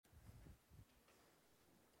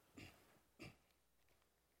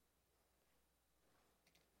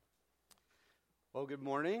Well, good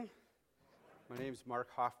morning. My name is Mark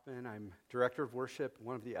Hoffman. I'm Director of Worship,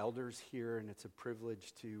 one of the elders here, and it's a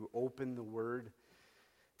privilege to open the Word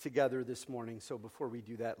together this morning. So before we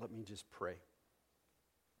do that, let me just pray.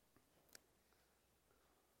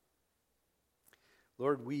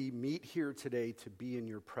 Lord, we meet here today to be in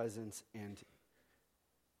your presence and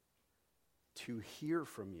to hear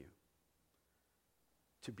from you,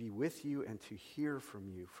 to be with you and to hear from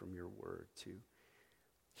you from your Word, to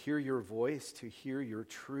hear your voice, to hear your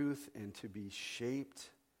truth, and to be shaped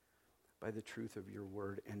by the truth of your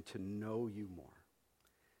word, and to know you more.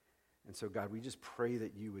 And so, God, we just pray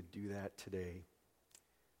that you would do that today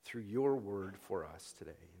through your word for us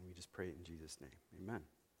today. And we just pray it in Jesus' name. Amen.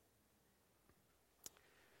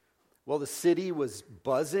 Well, the city was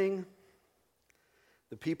buzzing.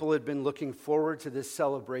 The people had been looking forward to this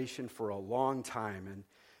celebration for a long time, and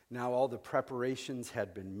now all the preparations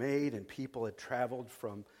had been made, and people had traveled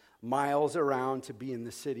from miles around to be in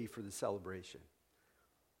the city for the celebration.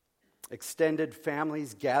 Extended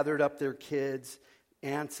families gathered up their kids,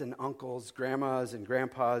 aunts and uncles, grandmas and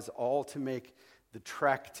grandpas, all to make the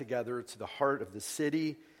trek together to the heart of the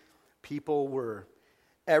city. People were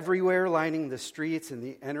everywhere lining the streets, and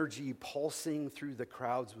the energy pulsing through the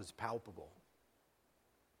crowds was palpable.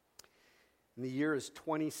 And the year is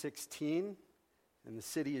 2016. And the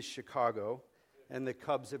city is Chicago, and the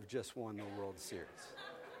Cubs have just won the World Series.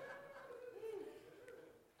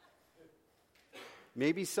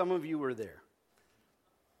 Maybe some of you were there.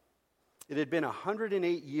 It had been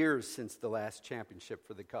 108 years since the last championship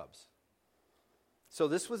for the Cubs. So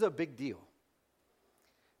this was a big deal.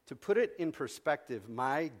 To put it in perspective,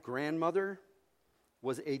 my grandmother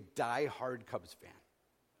was a die-hard Cubs fan.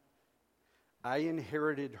 I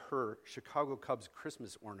inherited her Chicago Cubs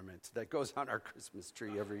Christmas ornament that goes on our Christmas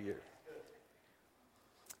tree every year.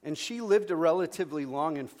 And she lived a relatively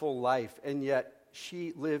long and full life, and yet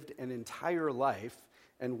she lived an entire life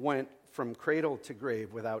and went from cradle to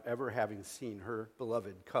grave without ever having seen her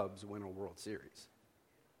beloved Cubs win a World Series.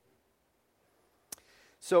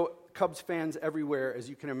 So Cubs fans everywhere, as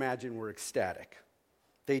you can imagine, were ecstatic.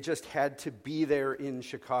 They just had to be there in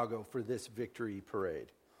Chicago for this victory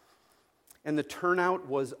parade. And the turnout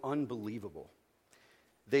was unbelievable.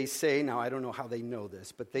 They say, now I don't know how they know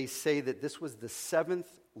this, but they say that this was the 7th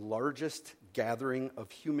largest gathering of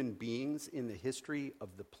human beings in the history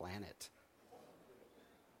of the planet.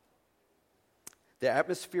 The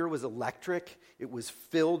atmosphere was electric. It was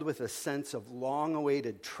filled with a sense of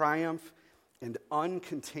long-awaited triumph and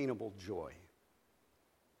uncontainable joy.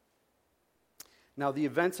 Now, the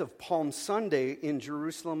events of Palm Sunday in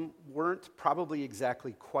Jerusalem weren't probably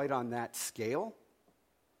exactly quite on that scale,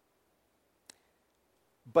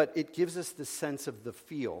 but it gives us the sense of the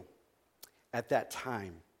feel at that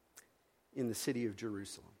time in the city of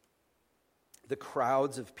Jerusalem. The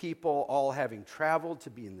crowds of people all having traveled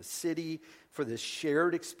to be in the city for this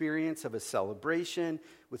shared experience of a celebration,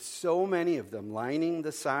 with so many of them lining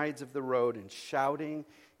the sides of the road and shouting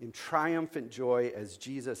in triumphant joy as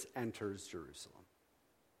Jesus enters Jerusalem.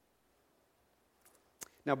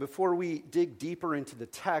 Now, before we dig deeper into the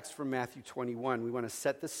text from Matthew 21, we want to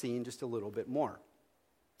set the scene just a little bit more.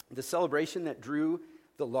 The celebration that drew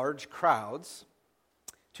the large crowds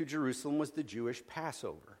to Jerusalem was the Jewish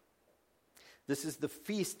Passover. This is the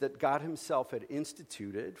feast that God himself had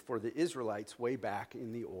instituted for the Israelites way back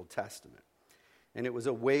in the Old Testament. And it was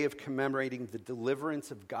a way of commemorating the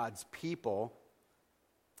deliverance of God's people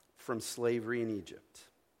from slavery in Egypt,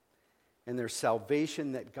 and their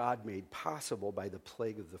salvation that God made possible by the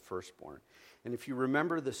plague of the firstborn. And if you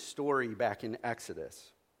remember the story back in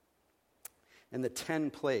Exodus and the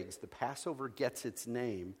 10 plagues, the Passover gets its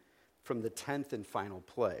name from the 10th and final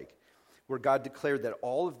plague, where God declared that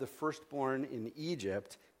all of the firstborn in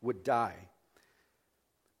Egypt would die.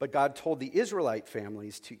 But God told the Israelite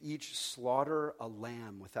families to each slaughter a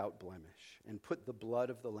lamb without blemish and put the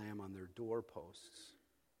blood of the lamb on their doorposts.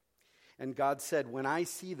 And God said, "When I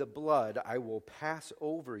see the blood, I will pass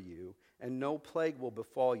over you, and no plague will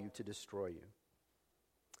befall you to destroy you."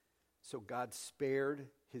 So God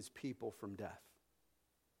spared his people from death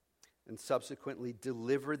and subsequently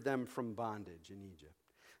delivered them from bondage in Egypt.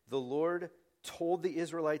 The Lord told the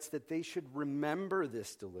Israelites that they should remember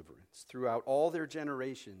this deliverance throughout all their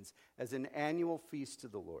generations as an annual feast to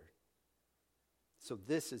the Lord. So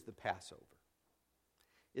this is the Passover.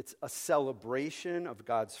 It's a celebration of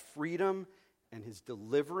God's freedom and his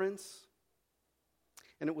deliverance.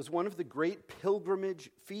 And it was one of the great pilgrimage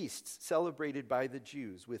feasts celebrated by the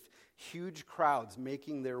Jews, with huge crowds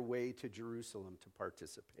making their way to Jerusalem to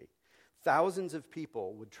participate. Thousands of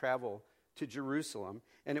people would travel to Jerusalem,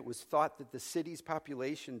 and it was thought that the city's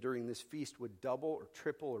population during this feast would double or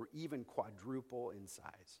triple or even quadruple in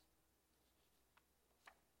size.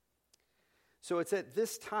 So it's at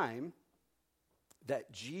this time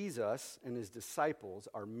that Jesus and his disciples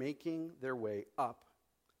are making their way up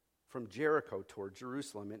from Jericho toward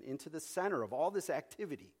Jerusalem and into the center of all this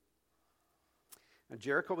activity. Now,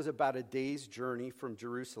 Jericho was about a day's journey from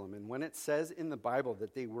Jerusalem, and when it says in the Bible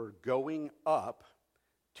that they were going up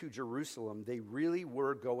to Jerusalem, they really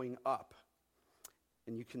were going up.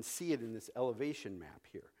 And you can see it in this elevation map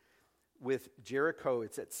here. With Jericho,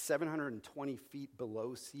 it's at 720 feet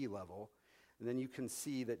below sea level. And then you can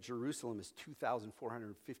see that Jerusalem is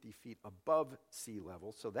 2,450 feet above sea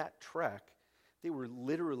level. So that trek, they were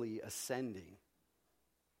literally ascending.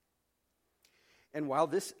 And while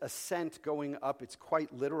this ascent going up, it's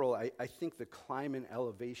quite literal, I think the climb and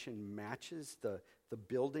elevation matches the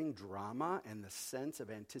building drama and the sense of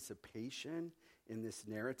anticipation in this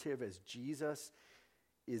narrative as Jesus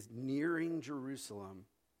is nearing Jerusalem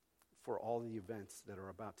for all the events that are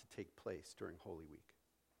about to take place during Holy Week.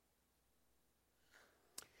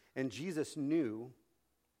 And Jesus knew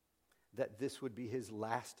that this would be his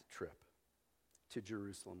last trip to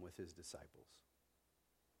Jerusalem with his disciples.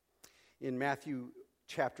 In Matthew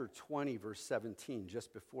chapter 20, verse 17,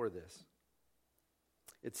 just before this,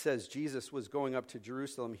 it says, Jesus was going up to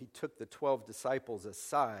Jerusalem. He took the 12 disciples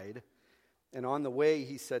aside, and on the way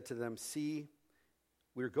he said to them, "See,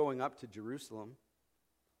 we're going up to Jerusalem,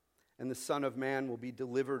 and the Son of Man will be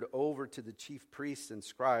delivered over to the chief priests and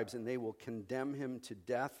scribes, and they will condemn him to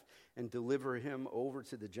death and deliver him over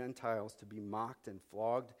to the Gentiles to be mocked and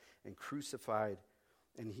flogged and crucified,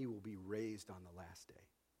 and he will be raised on the last day,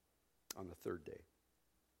 on the third day."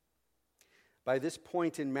 By this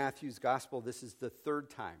point in Matthew's gospel, this is the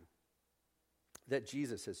third time that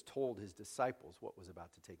Jesus has told his disciples what was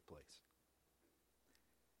about to take place.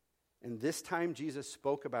 And this time, Jesus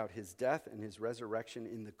spoke about his death and his resurrection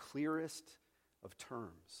in the clearest of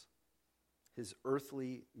terms. His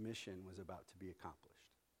earthly mission was about to be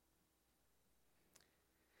accomplished.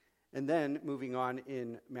 And then, moving on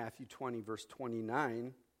in Matthew 20, verse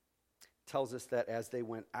 29, tells us that as they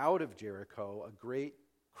went out of Jericho, a great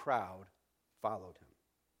crowd followed him.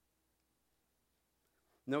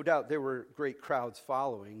 No doubt there were great crowds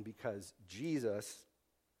following because Jesus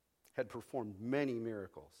had performed many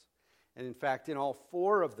miracles. And in fact, in all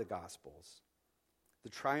four of the Gospels, the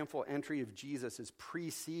triumphal entry of Jesus is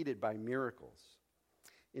preceded by miracles.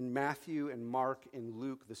 In Matthew and Mark and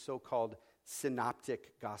Luke, the so-called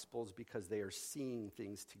synoptic Gospels, because they are seeing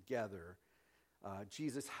things together,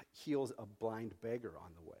 Jesus heals a blind beggar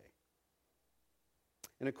on the way.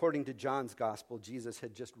 And according to John's Gospel, Jesus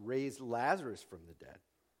had just raised Lazarus from the dead.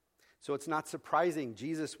 So it's not surprising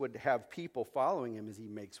Jesus would have people following him as he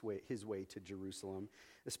makes his way to Jerusalem,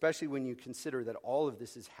 especially when you consider that all of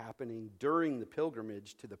this is happening during the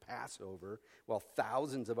pilgrimage to the Passover, while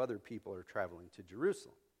thousands of other people are traveling to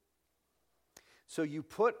Jerusalem. So you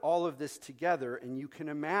put all of this together, and you can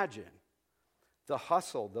imagine the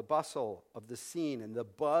hustle, the bustle of the scene, and the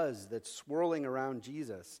buzz that's swirling around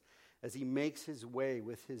Jesus as he makes his way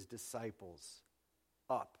with his disciples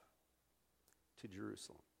up to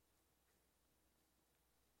Jerusalem.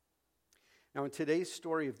 Now, in today's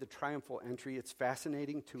story of the triumphal entry, it's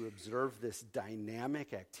fascinating to observe this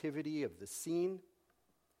dynamic activity of the scene.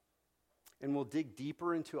 And we'll dig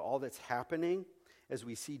deeper into all that's happening as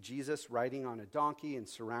we see Jesus riding on a donkey and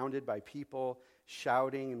surrounded by people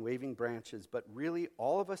shouting and waving branches. But really,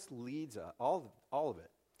 all of us leads us, all of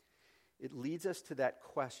it. It leads us to that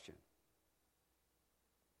question.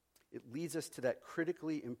 It leads us to that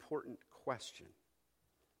critically important question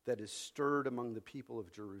that is stirred among the people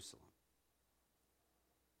of Jerusalem.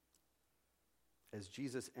 As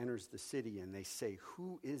Jesus enters the city and they say,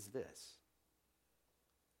 "Who is this?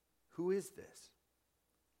 Who is this?"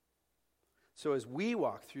 So as we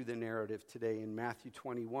walk through the narrative today in Matthew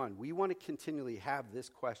 21, we want to continually have this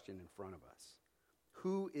question in front of us.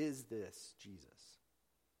 Who is this Jesus?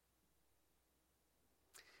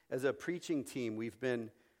 As a preaching team, we've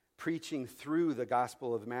been preaching through the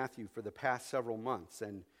Gospel of Matthew for the past several months,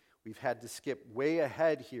 and we've had to skip way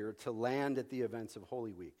ahead here to land at the events of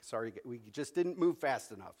Holy Week. Sorry, we just didn't move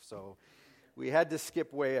fast enough, so we had to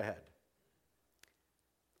skip way ahead.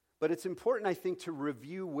 But it's important, I think, to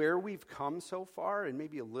review where we've come so far and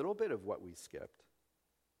maybe a little bit of what we skipped.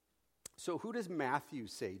 So who does Matthew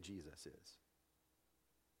say Jesus is?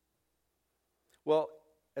 Well,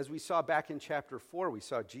 as we saw back in chapter 4, we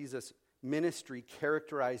saw Jesus' ministry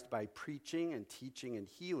characterized by preaching and teaching and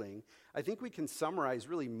healing. I think we can summarize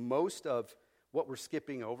really most of what we're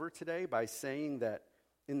skipping over today by saying that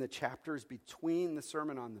in the chapters between the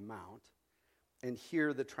Sermon on the Mount and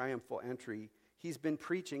here the triumphal entry, he's been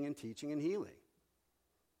preaching and teaching and healing.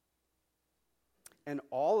 And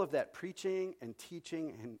all of that preaching and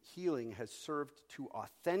teaching and healing has served to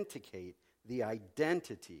authenticate the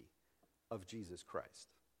identity of Jesus Christ.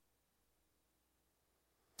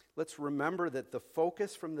 Let's remember that the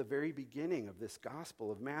focus from the very beginning of this Gospel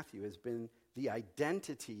of Matthew has been the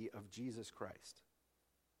identity of Jesus Christ.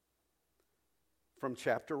 From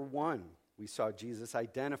chapter 1, we saw Jesus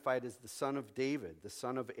identified as the son of David, the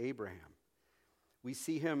son of Abraham. We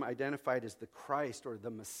see him identified as the Christ or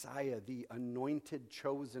the Messiah, the anointed,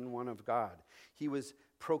 chosen one of God. He was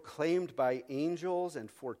proclaimed by angels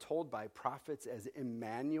and foretold by prophets as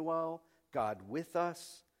Emmanuel, God with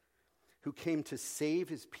us, who came to save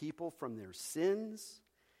his people from their sins.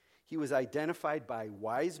 He was identified by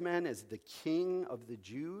wise men as the King of the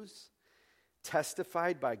Jews,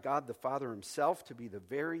 testified by God the Father himself to be the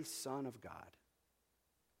very Son of God.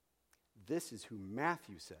 This is who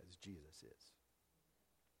Matthew says Jesus is.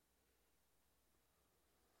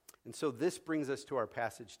 And so this brings us to our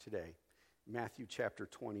passage today, Matthew chapter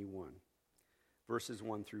 21, verses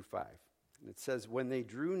 1 through 5. And it says, "When they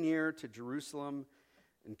drew near to Jerusalem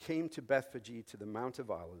and came to Bethphage to the Mount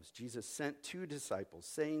of Olives, Jesus sent 2 disciples,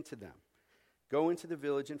 saying to them, 'Go into the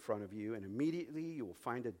village in front of you, and immediately you will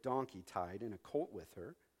find a donkey tied and a colt with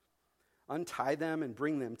her. Untie them and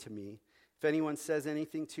bring them to me. If anyone says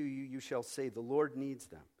anything to you, you shall say, the Lord needs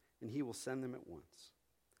them, and he will send them at once.'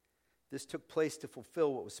 This took place to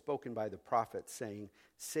fulfill what was spoken by the prophet, saying,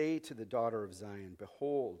 'Say to the daughter of Zion,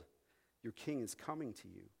 behold, your king is coming to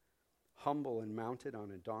you, humble and mounted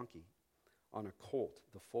on a donkey, on a colt,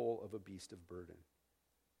 the foal of a beast of burden.'"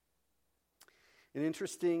 An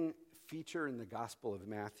interesting feature in the Gospel of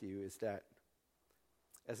Matthew is that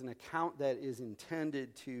as an account that is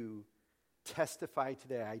intended to testify to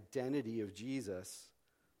the identity of Jesus,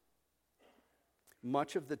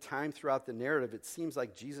 much of the time throughout the narrative, it seems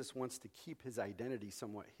like Jesus wants to keep his identity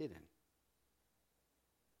somewhat hidden.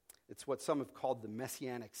 It's what some have called the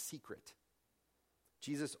messianic secret.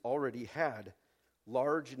 Jesus already had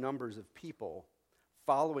large numbers of people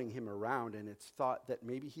following him around, and it's thought that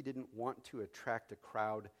maybe he didn't want to attract a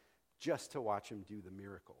crowd just to watch him do the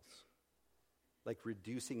miracles, like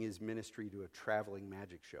reducing his ministry to a traveling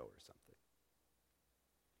magic show or something.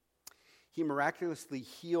 He miraculously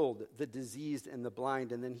healed the diseased and the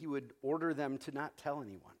blind, and then he would order them to not tell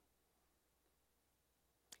anyone.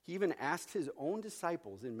 He even asked his own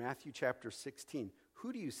disciples in Matthew chapter 16,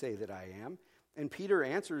 "Who do you say that I am?" And Peter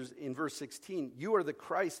answers in verse 16, "You are the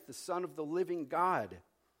Christ, the Son of the living God."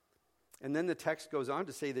 And then the text goes on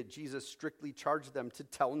to say that Jesus strictly charged them to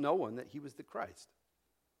tell no one that he was the Christ.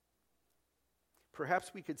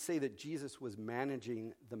 Perhaps we could say that Jesus was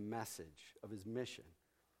managing the message of his mission.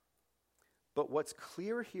 But what's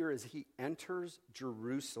clear here as he enters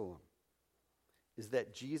Jerusalem is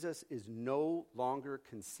that Jesus is no longer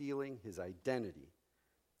concealing his identity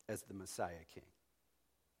as the Messiah King.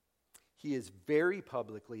 He is very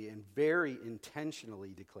publicly and very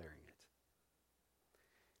intentionally declaring it.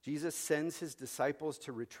 Jesus sends his disciples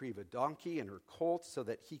to retrieve a donkey and her colt so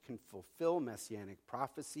that he can fulfill messianic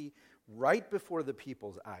prophecy right before the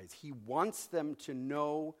people's eyes. He wants them to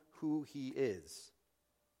know who he is.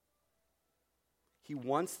 He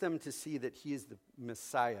wants them to see that he is the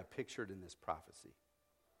Messiah pictured in this prophecy.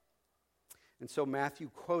 And so Matthew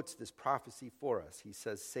quotes this prophecy for us. He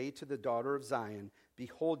says, "Say to the daughter of Zion,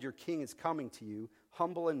 behold, your king is coming to you,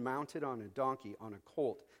 humble and mounted on a donkey, on a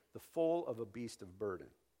colt, the foal of a beast of burden."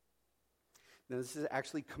 Now, this is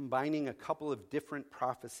actually combining a couple of different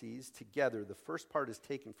prophecies together. The first part is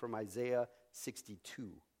taken from Isaiah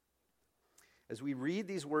 62. As we read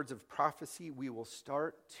these words of prophecy, we will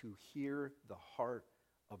start to hear the heart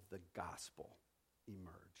of the gospel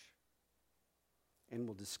emerge. And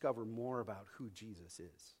we'll discover more about who Jesus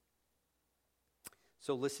is.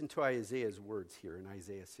 So listen to Isaiah's words here in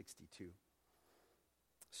Isaiah 62.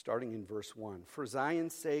 Starting in verse 1. "For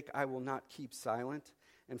Zion's sake I will not keep silent,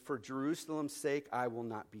 and for Jerusalem's sake I will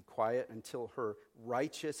not be quiet until her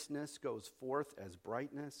righteousness goes forth as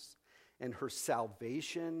brightness, and her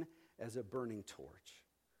salvation as a burning torch.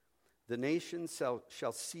 The nations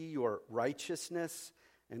shall see your righteousness,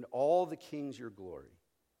 and all the kings your glory.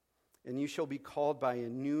 And you shall be called by a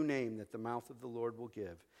new name that the mouth of the Lord will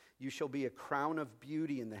give. You shall be a crown of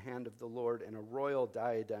beauty in the hand of the Lord, and a royal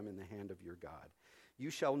diadem in the hand of your God. You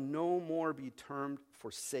shall no more be termed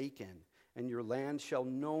forsaken, and your land shall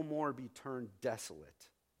no more be turned desolate.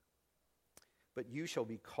 But you shall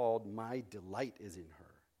be called, my delight is in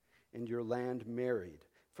her, and your land married,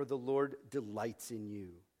 for the Lord delights in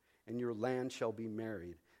you. and your land shall be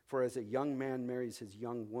married. For as a young man marries his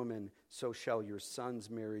young woman, so shall your sons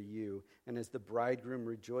marry you. And as the bridegroom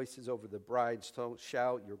rejoices over the bride, so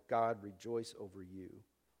shall your God rejoice over you.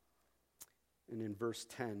 And in verse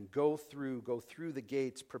 10, go through the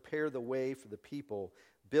gates, prepare the way for the people,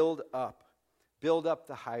 build up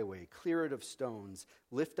the highway, clear it of stones,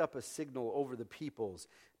 lift up a signal over the peoples.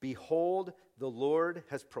 Behold, the Lord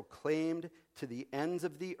has proclaimed to the ends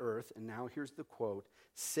of the earth, and now here's the quote,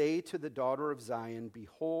 say to the daughter of Zion,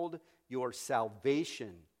 behold, your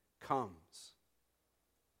salvation comes.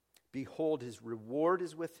 Behold, his reward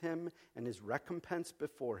is with him, and his recompense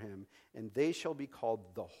before him, and they shall be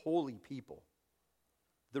called the holy people,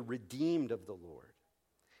 the redeemed of the Lord.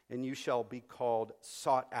 And you shall be called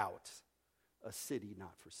sought out, a city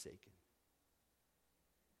not forsaken.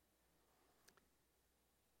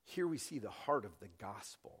 Here we see the heart of the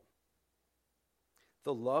gospel.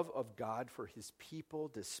 The love of God for his people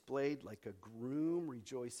displayed like a groom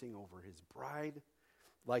rejoicing over his bride,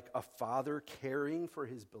 like a father caring for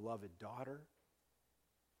his beloved daughter.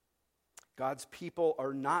 God's people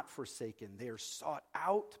are not forsaken. They are sought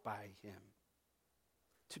out by him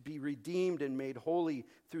to be redeemed and made holy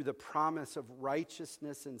through the promise of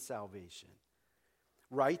righteousness and salvation.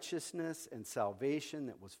 Righteousness and salvation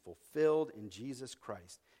that was fulfilled in Jesus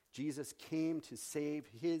Christ. Jesus came to save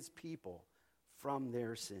his people from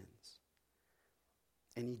their sins.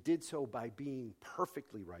 And he did so by being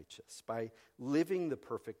perfectly righteous, by living the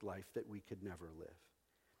perfect life that we could never live.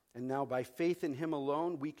 And now by faith in him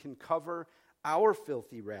alone, we can cover our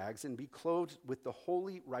filthy rags and be clothed with the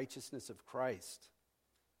holy righteousness of Christ.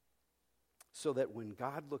 So that when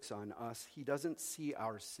God looks on us, he doesn't see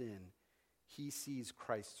our sin. He sees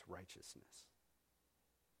Christ's righteousness.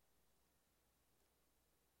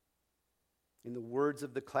 In the words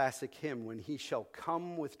of the classic hymn, when he shall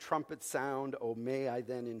come with trumpet sound, O may I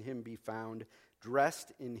then in him be found,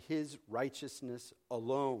 dressed in his righteousness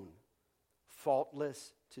alone,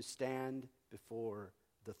 faultless to stand before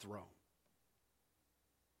the throne.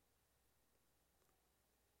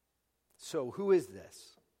 So who is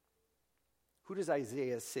this? Who does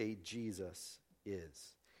Isaiah say Jesus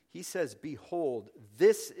is? He says, behold,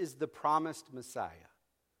 this is the promised Messiah,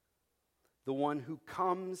 the one who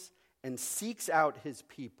comes and seeks out his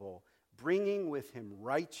people, bringing with him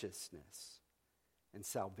righteousness and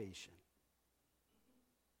salvation.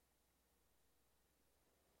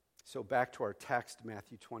 So back to our text,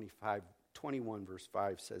 Matthew 21, verse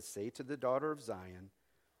 5 says, say to the daughter of Zion,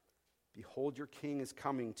 behold, your king is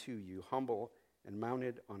coming to you, humble and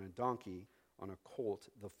mounted on a donkey, on a colt,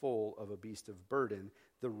 the foal of a beast of burden.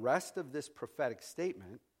 The rest of this prophetic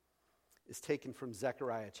statement is taken from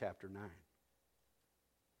Zechariah chapter 9.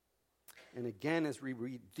 And again, as we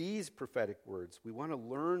read these prophetic words, we want to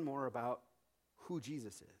learn more about who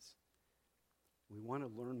Jesus is. We want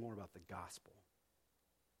to learn more about the gospel.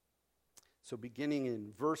 So beginning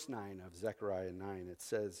in verse 9 of Zechariah 9, it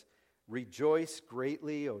says, rejoice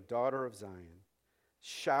greatly, O daughter of Zion.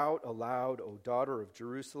 Shout aloud, O daughter of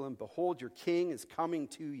Jerusalem. Behold, your king is coming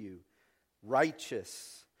to you.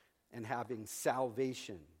 Righteous and having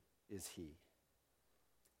salvation is he.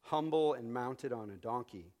 Humble and mounted on a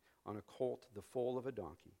donkey, on a colt, the foal of a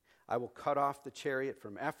donkey. I will cut off the chariot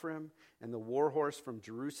from Ephraim, and the war horse from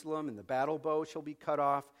Jerusalem, and the battle bow shall be cut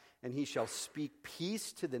off, and he shall speak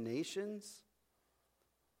peace to the nations.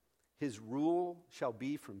 His rule shall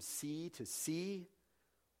be from sea to sea,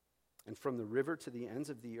 and from the river to the ends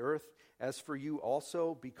of the earth. As for you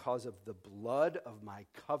also, because of the blood of my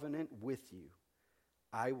covenant with you,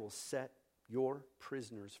 I will set your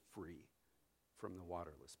prisoners free from the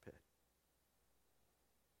waterless pit.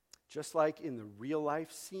 Just like in the real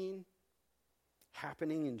life scene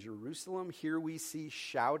happening in Jerusalem, here we see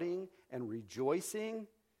shouting and rejoicing.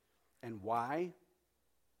 And why?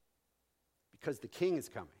 Because the king is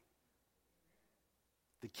coming.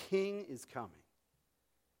 The king is coming.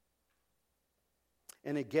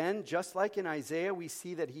 And again, just like in Isaiah, we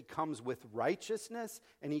see that he comes with righteousness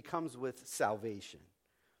and he comes with salvation.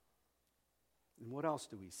 And what else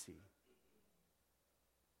do we see?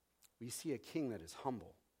 We see a king that is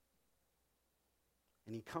humble.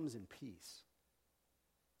 And he comes in peace.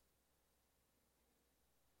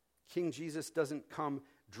 King Jesus doesn't come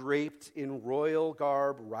draped in royal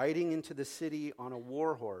garb, riding into the city on a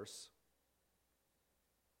war horse.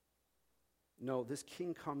 No, this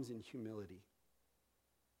king comes in humility,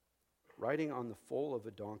 riding on the foal of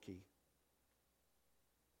a donkey.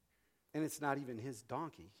 And it's not even his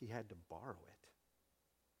donkey. He had to borrow it.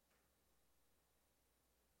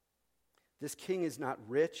 This king is not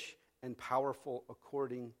rich and powerful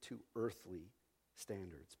according to earthly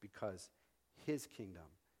standards, because his kingdom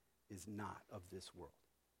is not of this world.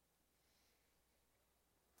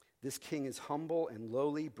 This king is humble and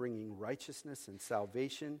lowly, bringing righteousness and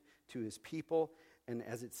salvation to his people. And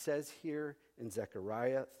as it says here in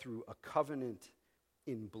Zechariah, through a covenant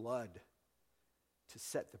in blood to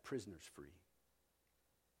set the prisoners free.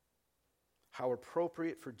 How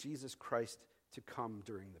appropriate for Jesus Christ to come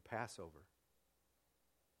during the Passover.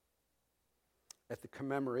 At the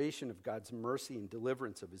commemoration of God's mercy and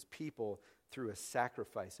deliverance of his people through a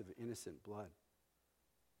sacrifice of innocent blood.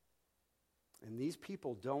 And these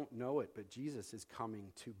people don't know it, but Jesus is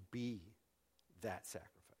coming to be that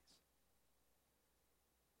sacrifice.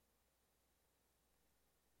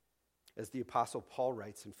 As the Apostle Paul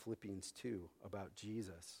writes in Philippians 2 about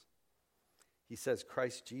Jesus, he says,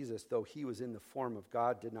 Christ Jesus, though he was in the form of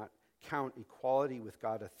God, did not count equality with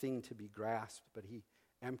God a thing to be grasped, but he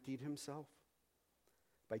emptied himself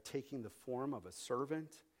by taking the form of a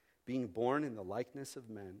servant, being born in the likeness of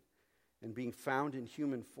men, and being found in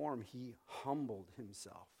human form, he humbled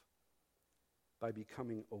himself by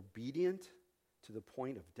becoming obedient to the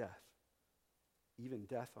point of death, even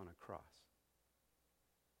death on a cross.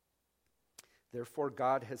 Therefore,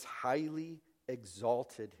 God has highly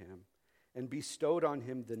exalted him and bestowed on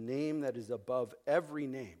him the name that is above every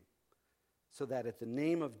name, so that at the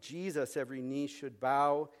name of Jesus every knee should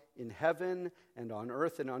bow in heaven and on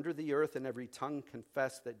earth and under the earth, and every tongue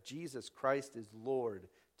confess that Jesus Christ is Lord,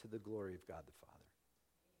 to the glory of God the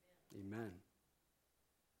Father. Amen.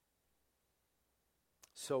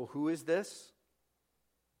 So who is this?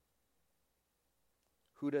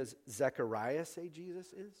 Who does Zechariah say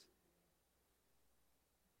Jesus is?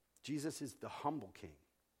 Jesus is the humble king,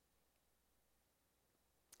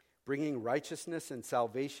 bringing righteousness and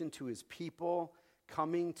salvation to his people,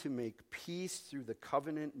 coming to make peace through the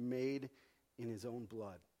covenant made in his own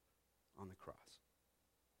blood on the cross.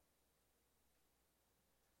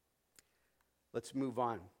 Let's move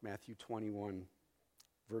on. Matthew 21,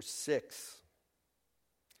 verse 6.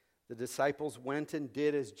 The disciples went and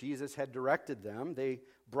did as Jesus had directed them. They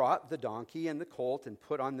brought the donkey and the colt and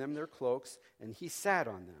put on them their cloaks, and he sat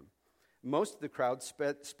on them. Most of the crowd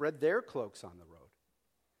spread their cloaks on the road.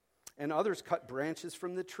 And others cut branches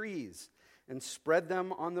from the trees and spread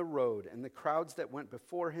them on the road. And the crowds that went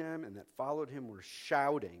before him and that followed him were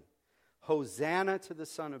shouting, Hosanna to the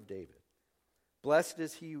Son of David. Blessed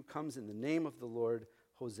is he who comes in the name of the Lord.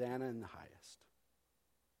 Hosanna in the highest.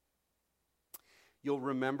 You'll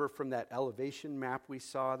remember from that elevation map we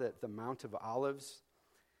saw that the Mount of Olives,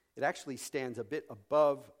 it actually stands a bit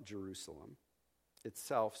above Jerusalem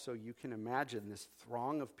itself. So you can imagine this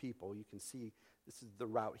throng of people. You can see this is the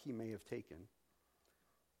route he may have taken.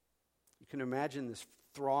 You can imagine this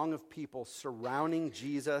throng of people surrounding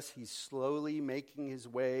Jesus. He's slowly making his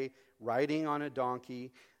way, riding on a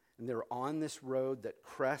donkey. And they're on this road that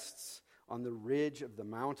crests on the ridge of the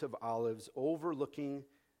Mount of Olives overlooking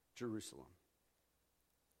Jerusalem.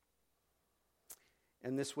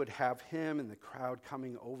 And this would have him and the crowd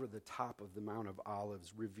coming over the top of the Mount of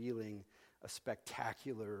Olives, revealing a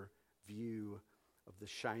spectacular view of the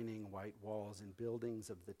shining white walls and buildings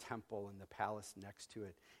of the temple and the palace next to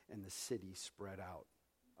it and the city spread out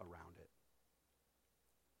around it.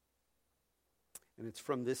 And it's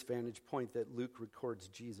from this vantage point that Luke records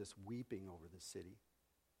Jesus weeping over the city,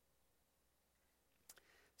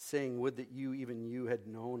 saying, would that you, even you, had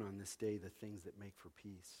known on this day the things that make for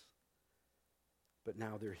peace. But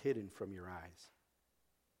now they're hidden from your eyes.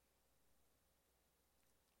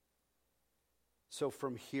 So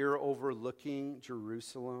from here overlooking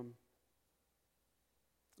Jerusalem,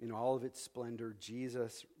 in all of its splendor,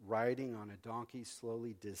 Jesus, riding on a donkey,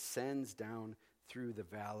 slowly descends down through the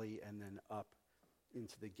valley and then up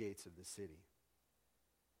into the gates of the city.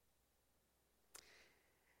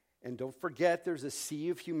 And don't forget, there's a sea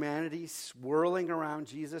of humanity swirling around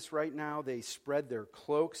Jesus right now. They spread their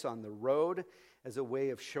cloaks on the road as a way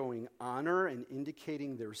of showing honor and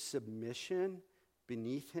indicating their submission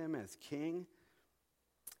beneath him as king.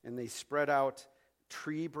 And they spread out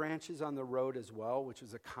tree branches on the road as well, which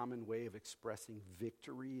is a common way of expressing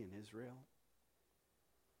victory in Israel.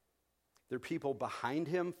 There are people behind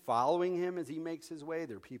him, following him as he makes his way.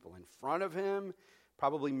 There are people in front of him,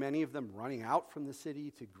 probably many of them running out from the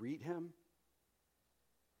city to greet him.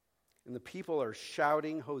 And the people are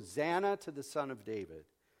shouting, Hosanna to the Son of David.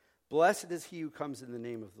 Blessed is he who comes in the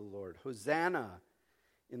name of the Lord. Hosanna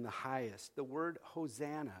in the highest. The word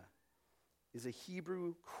Hosanna is a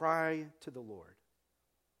Hebrew cry to the Lord,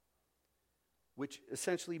 which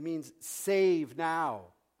essentially means save now,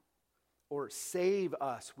 or save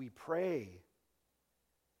us, we pray.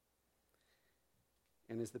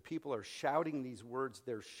 And as the people are shouting these words,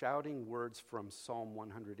 they're shouting words from Psalm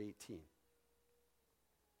 118.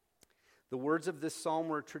 The words of this psalm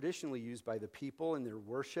were traditionally used by the people in their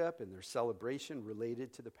worship and their celebration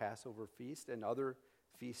related to the Passover feast and other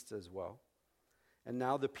feasts as well. And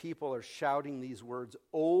now the people are shouting these words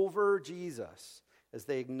over Jesus as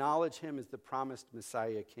they acknowledge him as the promised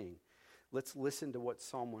Messiah King. Let's listen to what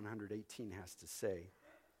Psalm 118 has to say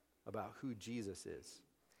about who Jesus is.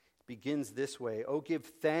 It begins this way: "Oh, give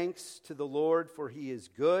thanks to the Lord, for he is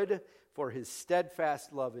good, for his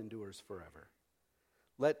steadfast love endures forever.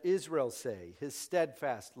 Let Israel say, his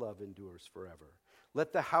steadfast love endures forever.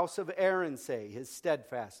 Let the house of Aaron say, his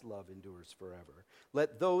steadfast love endures forever.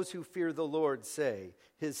 Let those who fear the Lord say,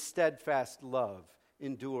 his steadfast love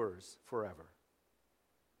endures forever."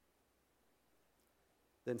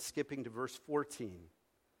 Then skipping to verse 14,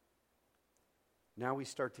 now we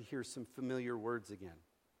start to hear some familiar words again.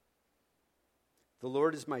 "The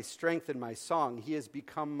Lord is my strength and my song. He has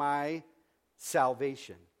become my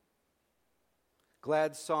salvation."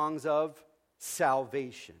 Glad songs of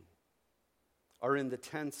salvation are in the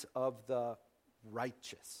tense of the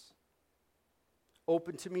righteous.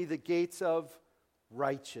 "Open to me the gates of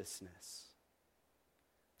righteousness,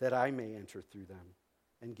 that I may enter through them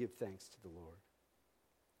and give thanks to the Lord.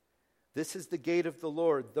 This is the gate of the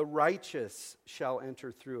Lord. The righteous shall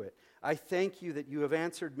enter through it. I thank you that you have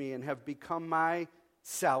answered me and have become my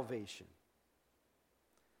salvation.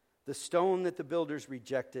 The stone that the builders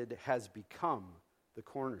rejected has become the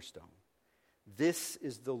cornerstone. This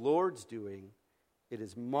is the Lord's doing. It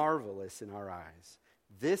is marvelous in our eyes.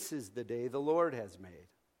 This is the day the Lord has made.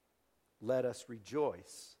 Let us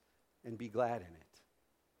rejoice and be glad in it."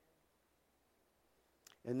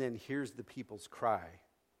 And then here's the people's cry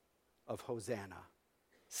of Hosanna.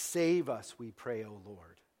 "Save us, we pray, O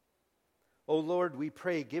Lord. O Lord, we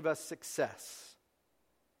pray, give us success.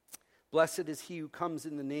 Blessed is he who comes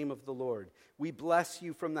in the name of the Lord. We bless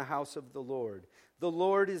you from the house of the Lord. The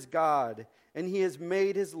Lord is God, and he has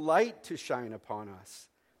made his light to shine upon us.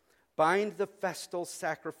 Bind the festal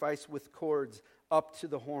sacrifice with cords up to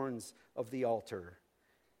the horns of the altar.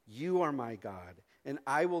 You are my God, and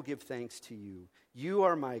I will give thanks to you. You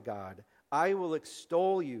are my God. I will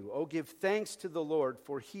extol you. Oh, give thanks to the Lord,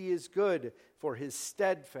 for he is good, for his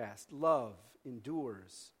steadfast love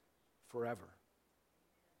endures forever."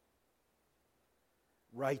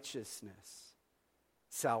 Righteousness,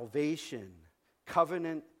 salvation,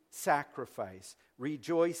 covenant sacrifice,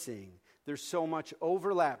 rejoicing. There's so much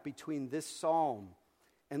overlap between this psalm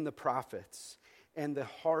and the prophets, and the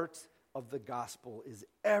heart of the gospel is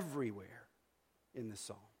everywhere in the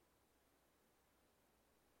psalm.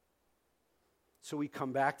 So we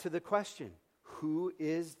come back to the question, who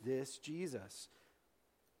is this Jesus?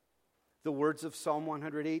 The words of Psalm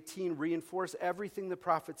 118 reinforce everything the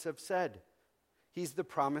prophets have said. He's the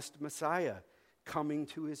promised Messiah, coming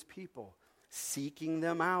to his people, seeking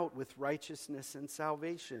them out with righteousness and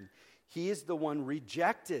salvation. He is the one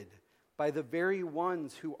rejected by the very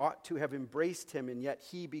ones who ought to have embraced him, and yet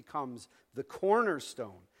he becomes the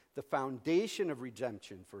cornerstone, the foundation of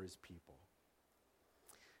redemption for his people.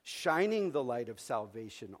 Shining the light of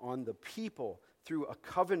salvation on the people through a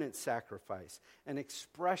covenant sacrifice, an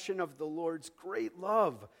expression of the Lord's great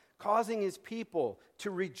love, causing his people to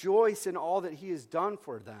rejoice in all that he has done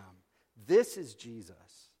for them. This is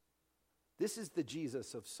Jesus. This is the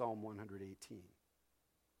Jesus of Psalm 118.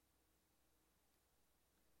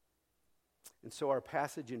 And so our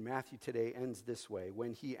passage in Matthew today ends this way.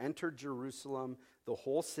 When he entered Jerusalem, the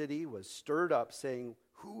whole city was stirred up, saying,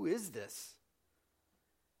 "Who is this?"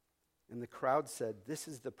 And the crowd said, "This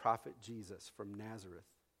is the prophet Jesus from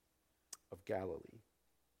Nazareth of Galilee."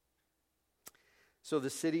 So the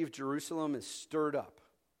city of Jerusalem is stirred up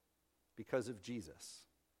because of Jesus.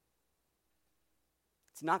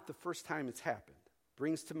 It's not the first time it's happened.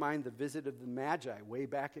 Brings to mind the visit of the Magi way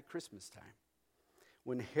back at Christmas time,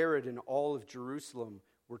 when Herod and all of Jerusalem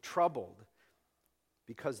were troubled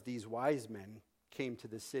because these wise men came to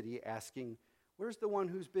the city asking, "Where's the one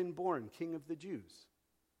who's been born King of the Jews?"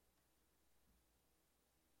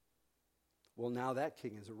 Well, now that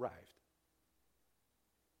king has arrived.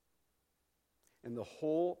 And the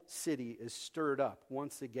whole city is stirred up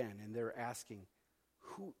once again, and they're asking,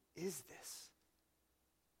 "Who is this?"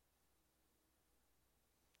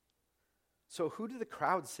 So who do the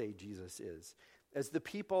crowd say Jesus is? As the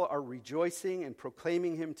people are rejoicing and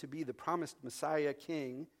proclaiming him to be the promised Messiah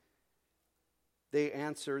King, they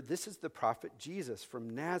answer, "This is the prophet Jesus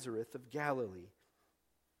from Nazareth of Galilee."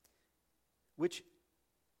 Which,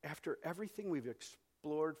 after everything we've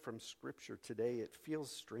explored from Scripture today, it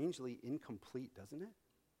feels strangely incomplete, doesn't it?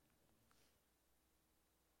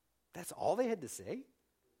 That's all they had to say?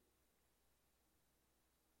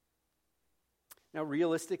 Now,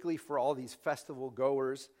 realistically, for all these festival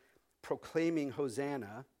goers proclaiming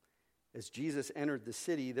Hosanna, as Jesus entered the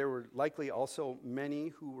city, there were likely also many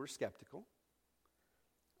who were skeptical.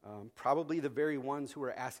 Probably the very ones who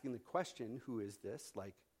were asking the question, who is this?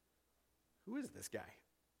 Like, who is this guy?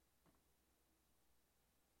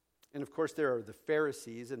 And of course, there are the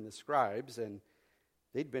Pharisees and the scribes, and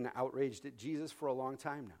they'd been outraged at Jesus for a long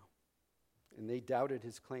time now. And they doubted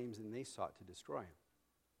his claims, and they sought to destroy him.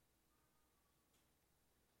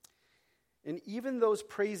 And even those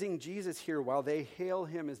praising Jesus here, while they hail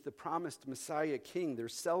him as the promised Messiah King, they're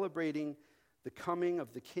celebrating the coming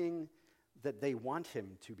of the King that they want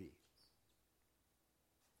him to be.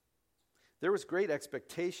 There was great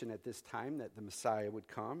expectation at this time that the Messiah would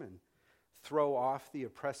come and throw off the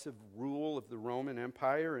oppressive rule of the Roman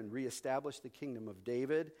Empire and reestablish the kingdom of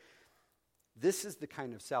David. This is the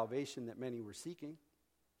kind of salvation that many were seeking.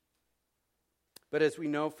 But as we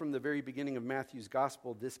know from the very beginning of Matthew's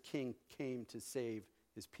gospel, this king came to save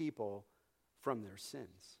his people from their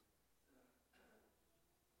sins.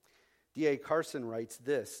 D.A. Carson writes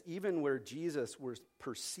this: even where Jesus was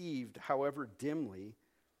perceived, however dimly,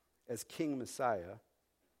 as King Messiah,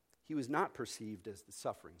 he was not perceived as the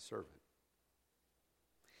suffering servant.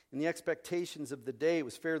 In the expectations of the day, it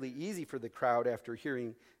was fairly easy for the crowd, after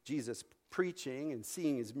hearing Jesus preaching and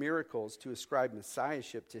seeing his miracles, to ascribe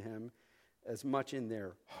messiahship to him, as much in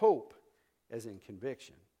their hope as in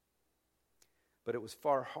conviction. But it was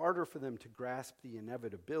far harder for them to grasp the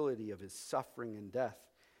inevitability of his suffering and death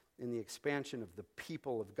in the expansion of the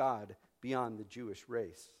people of God beyond the Jewish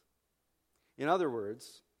race. In other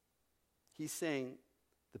words, he's saying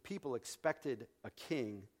the people expected a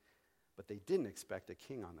king, but they didn't expect a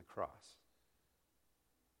king on the cross.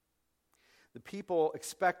 The people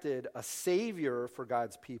expected a savior for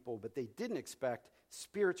God's people, but they didn't expect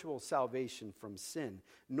spiritual salvation from sin,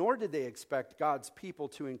 nor did they expect God's people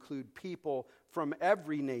to include people from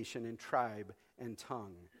every nation and tribe and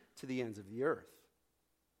tongue to the ends of the earth.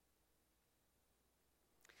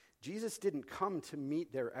 Jesus didn't come to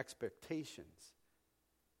meet their expectations.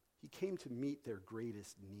 He came to meet their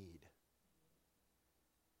greatest need.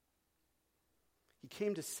 He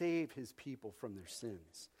came to save his people from their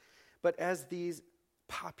sins. But as these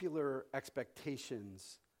popular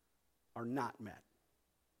expectations are not met,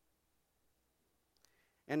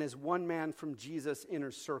 and as one man from Jesus'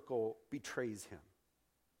 inner circle betrays him,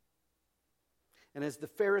 and as the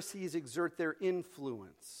Pharisees exert their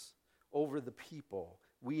influence over the people,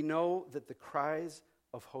 we know that the cries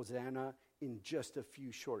of Hosanna in just a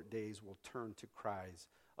few short days will turn to cries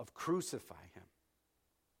of crucify him.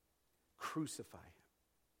 Crucify him.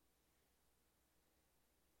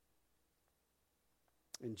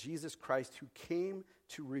 And Jesus Christ, who came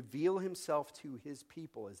to reveal himself to his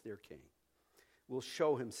people as their king, will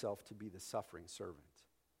show himself to be the suffering servant,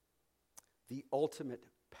 the ultimate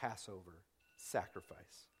Passover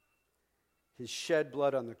sacrifice. His shed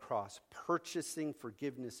blood on the cross, purchasing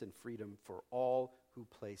forgiveness and freedom for all who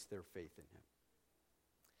place their faith in him.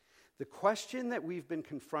 The question that we've been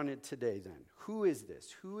confronted today then, who is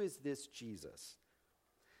this? Who is this Jesus?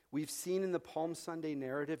 We've seen in the Palm Sunday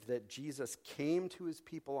narrative that Jesus came to his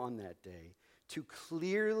people on that day to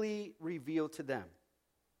clearly reveal to them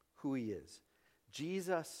who he is.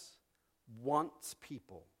 Jesus wants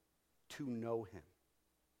people to know him.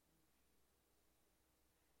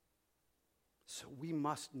 So we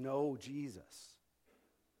must know Jesus.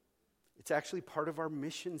 It's actually part of our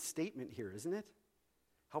mission statement here, isn't it?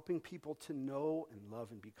 Helping people to know and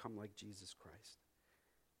love and become like Jesus Christ.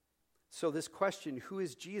 So this question, who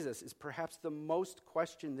is Jesus, is perhaps the most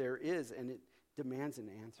question there is, and it demands an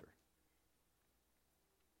answer.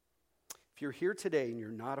 If you're here today and you're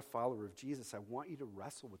not a follower of Jesus, I want you to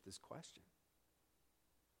wrestle with this question.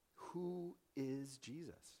 Who is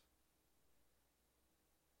Jesus?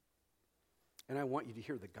 And I want you to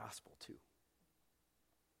hear the gospel too.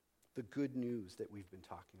 The good news that we've been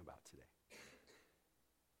talking about today.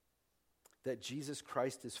 That Jesus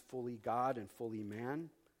Christ is fully God and fully man.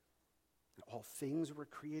 That all things were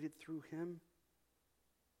created through him.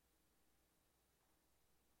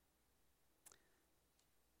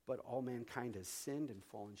 But all mankind has sinned and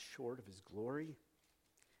fallen short of his glory.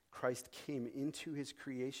 Christ came into his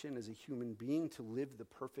creation as a human being to live the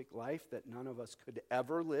perfect life that none of us could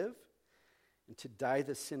ever live, and to die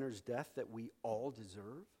the sinner's death that we all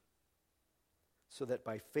deserve, so that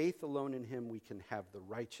by faith alone in him we can have the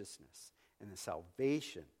righteousness and the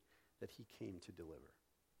salvation that he came to deliver.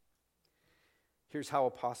 Here's how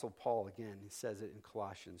Apostle Paul, again, he says it in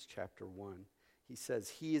Colossians chapter 1. He says,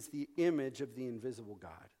 he is the image of the invisible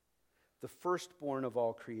God, the firstborn of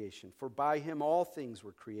all creation. For by him all things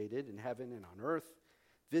were created in heaven and on earth,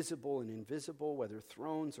 visible and invisible, whether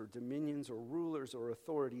thrones or dominions or rulers or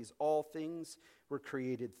authorities, all things were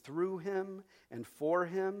created through him and for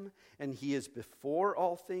him, and he is before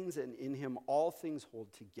all things, and in him all things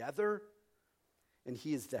hold together. And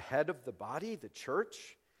he is the head of the body, the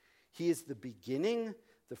church. He is the beginning,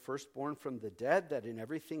 the firstborn from the dead, that in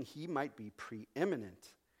everything he might be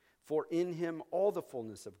preeminent. For in him all the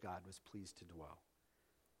fullness of God was pleased to dwell,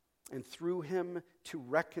 and through him to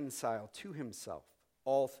reconcile to himself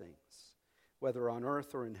all things, whether on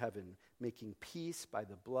earth or in heaven, making peace by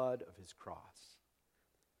the blood of his cross.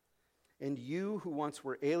 And you who once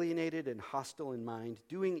were alienated and hostile in mind,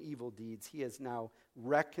 doing evil deeds, he has now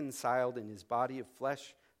reconciled in his body of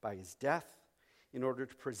flesh by his death, in order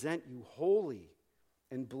to present you holy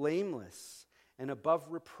and blameless and above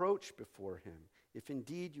reproach before him, if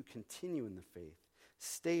indeed you continue in the faith,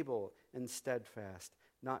 stable and steadfast,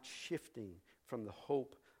 not shifting from the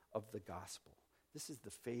hope of the gospel. This is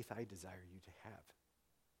the faith I desire you to have.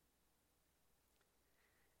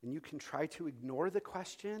 And you can try to ignore the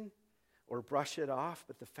question or brush it off,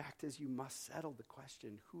 but the fact is you must settle the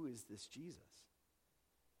question, who is this Jesus?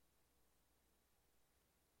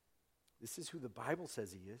 This is who the Bible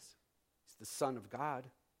says he is. He's the Son of God,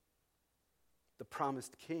 the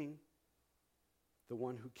promised King, the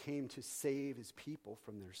one who came to save his people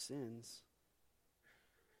from their sins.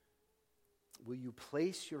 Will you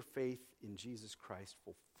place your faith in Jesus Christ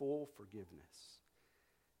for full forgiveness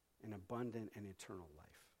and abundant and eternal life?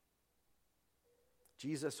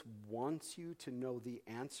 Jesus wants you to know the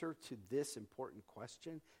answer to this important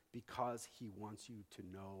question because he wants you to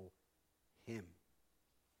know him.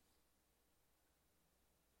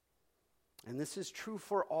 And this is true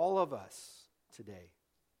for all of us today.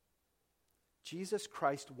 Jesus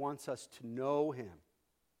Christ wants us to know him.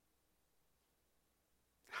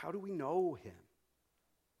 How do we know him?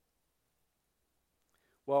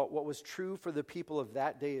 Well, what was true for the people of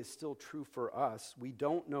that day is still true for us. We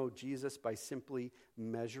don't know Jesus by simply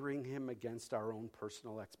measuring him against our own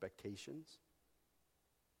personal expectations.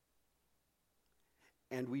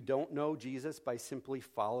 And we don't know Jesus by simply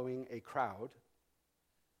following a crowd.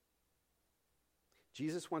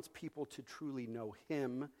 Jesus wants people to truly know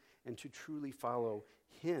him and to truly follow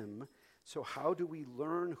him. So how do we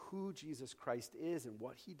learn who Jesus Christ is and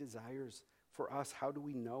what he desires for us? How do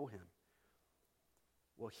we know him?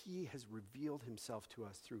 Well, he has revealed himself to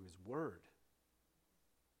us through his word.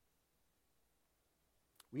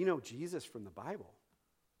 We know Jesus from the Bible.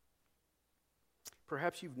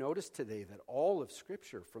 Perhaps you've noticed today that all of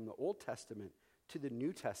Scripture, from the Old Testament to the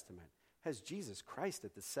New Testament, has Jesus Christ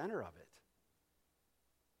at the center of it.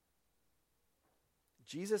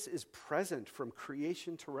 Jesus is present from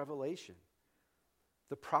creation to Revelation.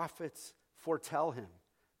 The prophets foretell him.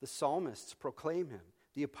 The psalmists proclaim him.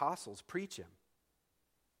 The apostles preach him.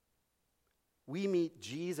 We meet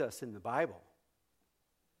Jesus in the Bible.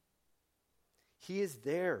 He is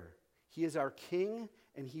there. He is our King,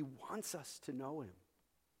 and he wants us to know him.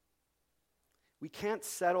 We can't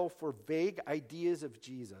settle for vague ideas of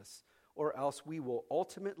Jesus, or else we will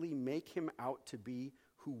ultimately make him out to be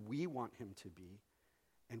who we want him to be,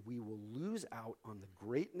 and we will lose out on the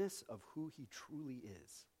greatness of who he truly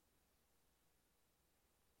is.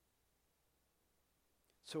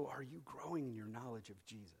 So are you growing in your knowledge of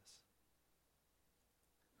Jesus?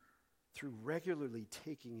 Through regularly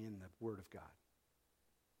taking in the Word of God.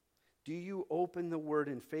 Do you open the Word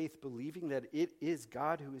in faith, believing that it is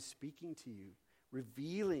God who is speaking to you,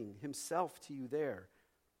 revealing himself to you there?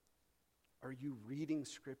 Are you reading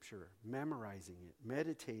Scripture, memorizing it,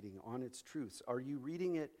 meditating on its truths? Are you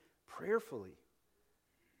reading it prayerfully?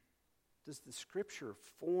 Does the Scripture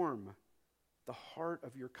form the heart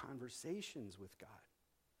of your conversations with God?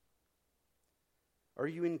 Are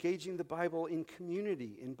you engaging the Bible in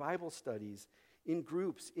community, in Bible studies, in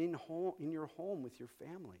groups, in your home with your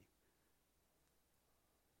family?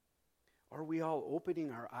 Are we all opening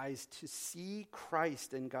our eyes to see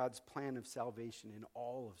Christ and God's plan of salvation in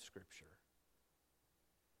all of Scripture?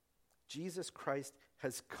 Jesus Christ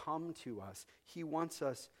has come to us. He wants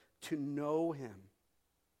us to know him.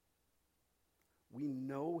 We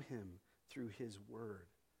know him through his word,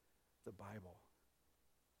 the Bible.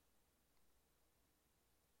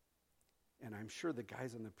 And I'm sure the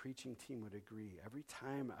guys on the preaching team would agree. Every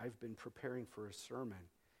time I've been preparing for a sermon,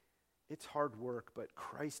 it's hard work, but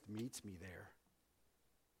Christ meets me there.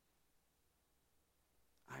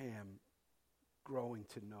 I am growing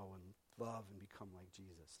to know and love and become like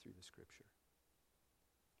Jesus through the Scripture.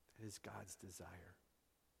 It is God's desire.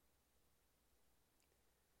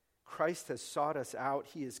 Christ has sought us out.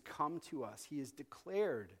 He has come to us. He has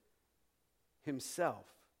declared himself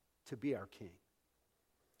to be our King.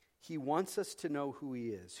 He wants us to know who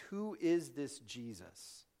he is. Who is this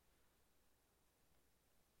Jesus?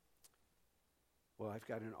 Well, I've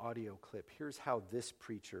got an audio clip. Here's how this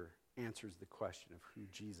preacher answers the question of who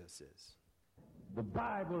Jesus is. The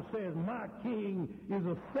Bible says my king is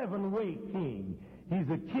a seven-way king. He's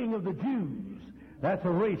a king of the Jews. That's a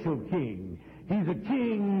racial king. He's a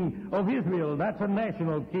king of Israel. That's a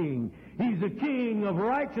national king. He's a king of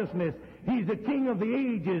righteousness. He's the king of the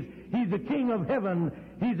ages. He's the king of heaven.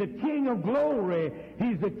 He's the king of glory.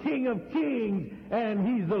 He's the king of kings. And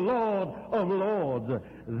he's the Lord of lords.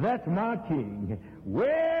 That's my king.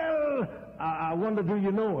 Well, I wonder, do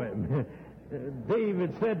you know him?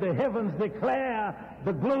 David said, the heavens declare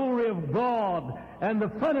the glory of God, and the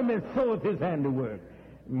firmament showeth his handiwork.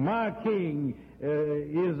 My king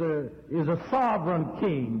is a sovereign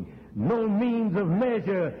king. No means of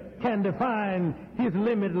measure can define his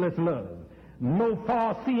limitless love. No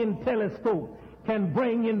far-seeing telescope can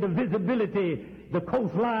bring into visibility the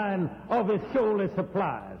coastline of his shoaless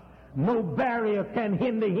supplies. No barrier can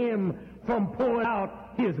hinder him from pouring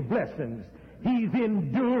out his blessings. He's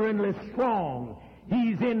enduringly strong.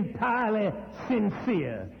 He's entirely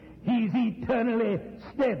sincere. He's eternally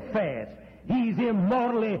steadfast. He's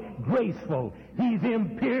immortally graceful. He's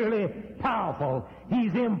imperially powerful.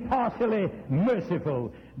 He's impartially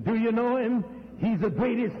merciful. Do you know him? He's the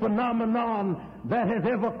greatest phenomenon that has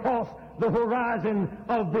ever crossed the horizon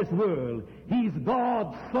of this world. He's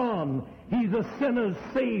God's Son. He's a sinner's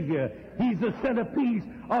Savior. He's the centerpiece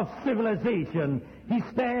of civilization. He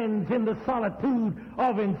stands in the solitude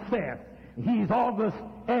of himself. He's august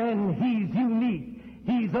and he's unique.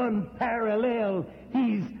 He's unparalleled.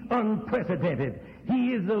 He's unprecedented.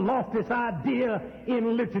 He is the loftiest idea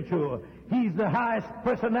in literature. He's the highest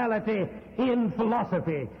personality in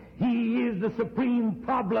philosophy. He is the supreme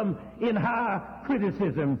problem in higher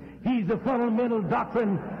criticism. He's the fundamental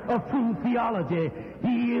doctrine of true theology.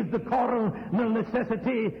 He is the cardinal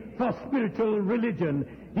necessity for spiritual religion.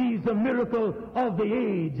 He's the miracle of the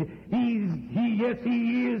age. He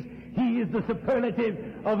is the superlative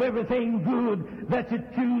of everything good that you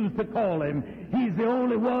choose to call him. He's the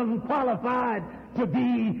only one qualified to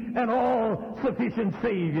be an all-sufficient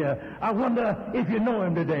Savior. I wonder if you know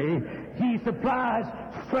him today. He supplies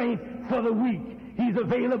strength for the weak. He's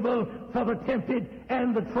available for the tempted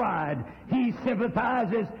and the tried. He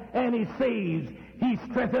sympathizes and he saves. He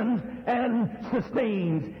strengthens and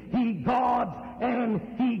sustains. He guards and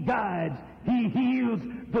he guides. He heals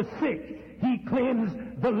the sick. He cleanses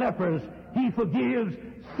the lepers. He forgives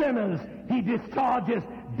sinners. He discharges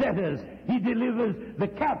debtors. He delivers the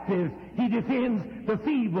captives. He defends the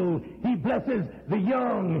feeble. He blesses the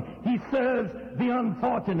young. He serves the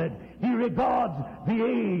unfortunate. He regards the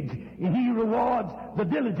aged. He rewards the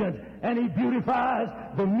diligent. And he beautifies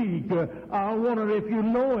the meek. I wonder if you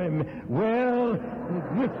know him. Well,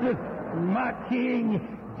 my king,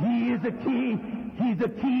 he is a key. He's a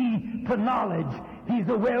key to knowledge. He's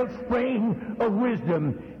a wellspring of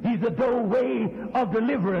wisdom. He's a doorway of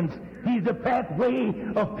deliverance. He's a pathway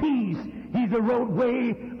of peace. He's a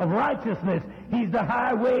roadway of righteousness. He's the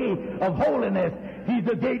highway of holiness. He's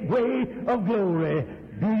the gateway of glory.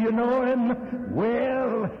 Do you know him?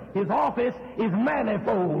 Well, his office is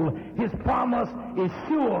manifold. His promise is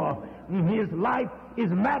sure. His life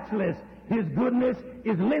is matchless. His goodness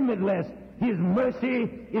is limitless. His mercy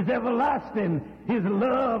is everlasting. His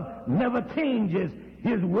love never changes.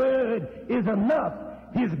 His word is enough.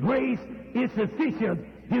 His grace is sufficient.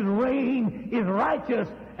 His reign is righteous.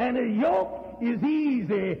 And his yoke is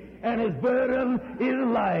easy. And his burden is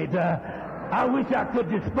light. I wish I could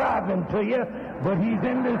describe him to you, but he's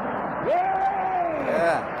in this.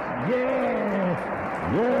 Yes.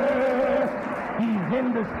 He's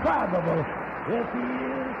indescribable. Yes, he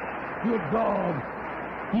is. Good God.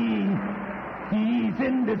 He's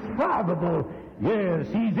indescribable. Yes,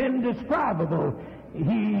 he's indescribable.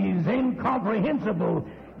 He's incomprehensible.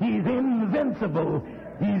 He's invincible.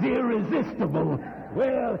 He's irresistible.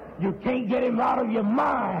 Well, you can't get him out of your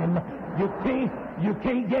mind. You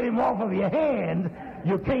can't get him off of your hand.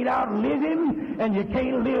 You can't outlive him, and you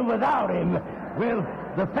can't live without him. Well,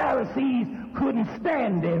 the Pharisees couldn't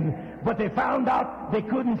stand him, but they found out they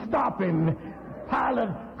couldn't stop him. Pilate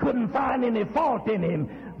couldn't find any fault in him.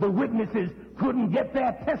 The witnesses couldn't get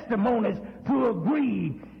their testimonies to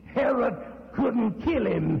agree. Herod couldn't kill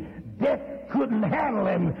him. Death couldn't handle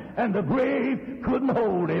him. And the grave couldn't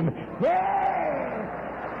hold him. Yes!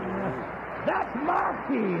 That's my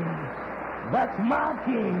king. That's my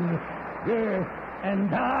king. Yes. And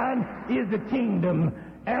thine is the kingdom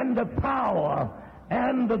and the power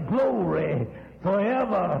and the glory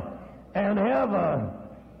forever and ever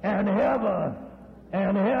and ever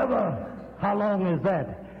and ever. How long is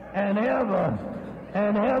that? And ever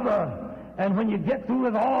and ever. And when you get through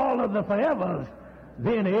with all of the forevers,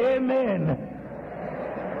 then amen.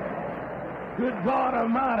 Good God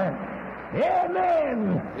Almighty.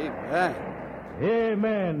 Amen. Amen.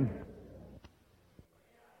 Amen.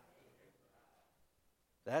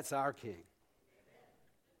 That's our King.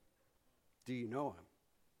 Do you know him?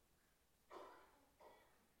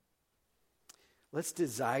 Let's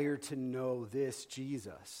desire to know this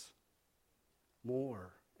Jesus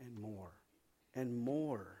more and more and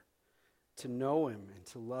more, to know him and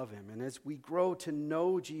to love him. And as we grow to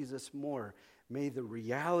know Jesus more, may the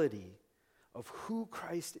reality of who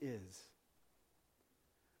Christ is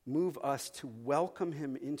move us to welcome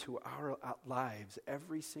him into our lives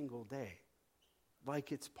every single day,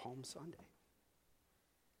 like it's Palm Sunday.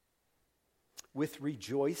 With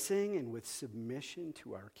rejoicing and with submission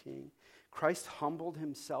to our King, Christ humbled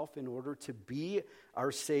himself in order to be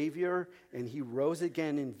our Savior, and he rose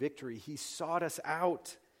again in victory. He sought us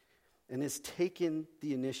out and has taken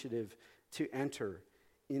the initiative to enter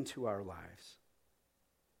into our lives.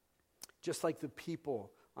 Just like the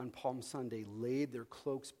people on Palm Sunday laid their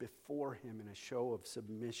cloaks before him in a show of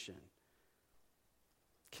submission,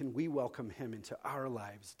 can we welcome him into our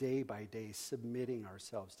lives day by day, submitting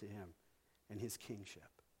ourselves to him and his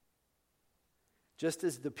kingship? Just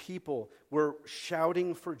as the people were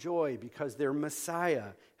shouting for joy because their Messiah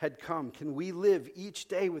had come, can we live each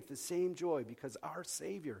day with the same joy because our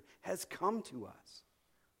Savior has come to us?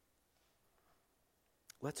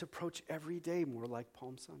 Let's approach every day more like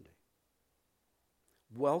Palm Sunday,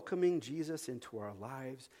 welcoming Jesus into our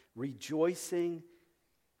lives, rejoicing,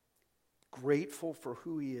 grateful for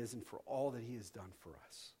who he is and for all that he has done for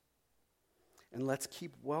us. And let's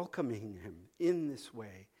keep welcoming him in this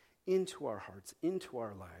way into our hearts, into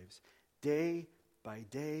our lives, day by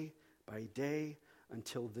day by day,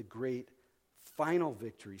 until the great final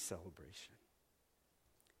victory celebration,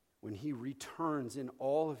 when he returns in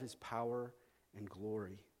all of his power and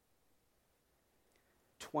glory.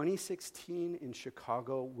 2016 in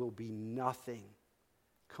Chicago will be nothing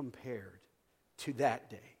compared to that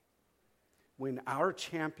day when our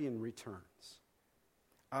champion returns,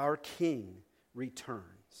 our King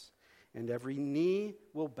returns, and every knee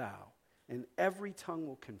will bow and every tongue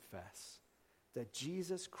will confess that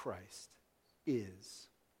Jesus Christ is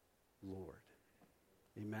Lord.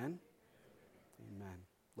 Amen? Amen.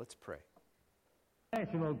 Let's pray.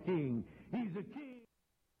 National King. He's a king.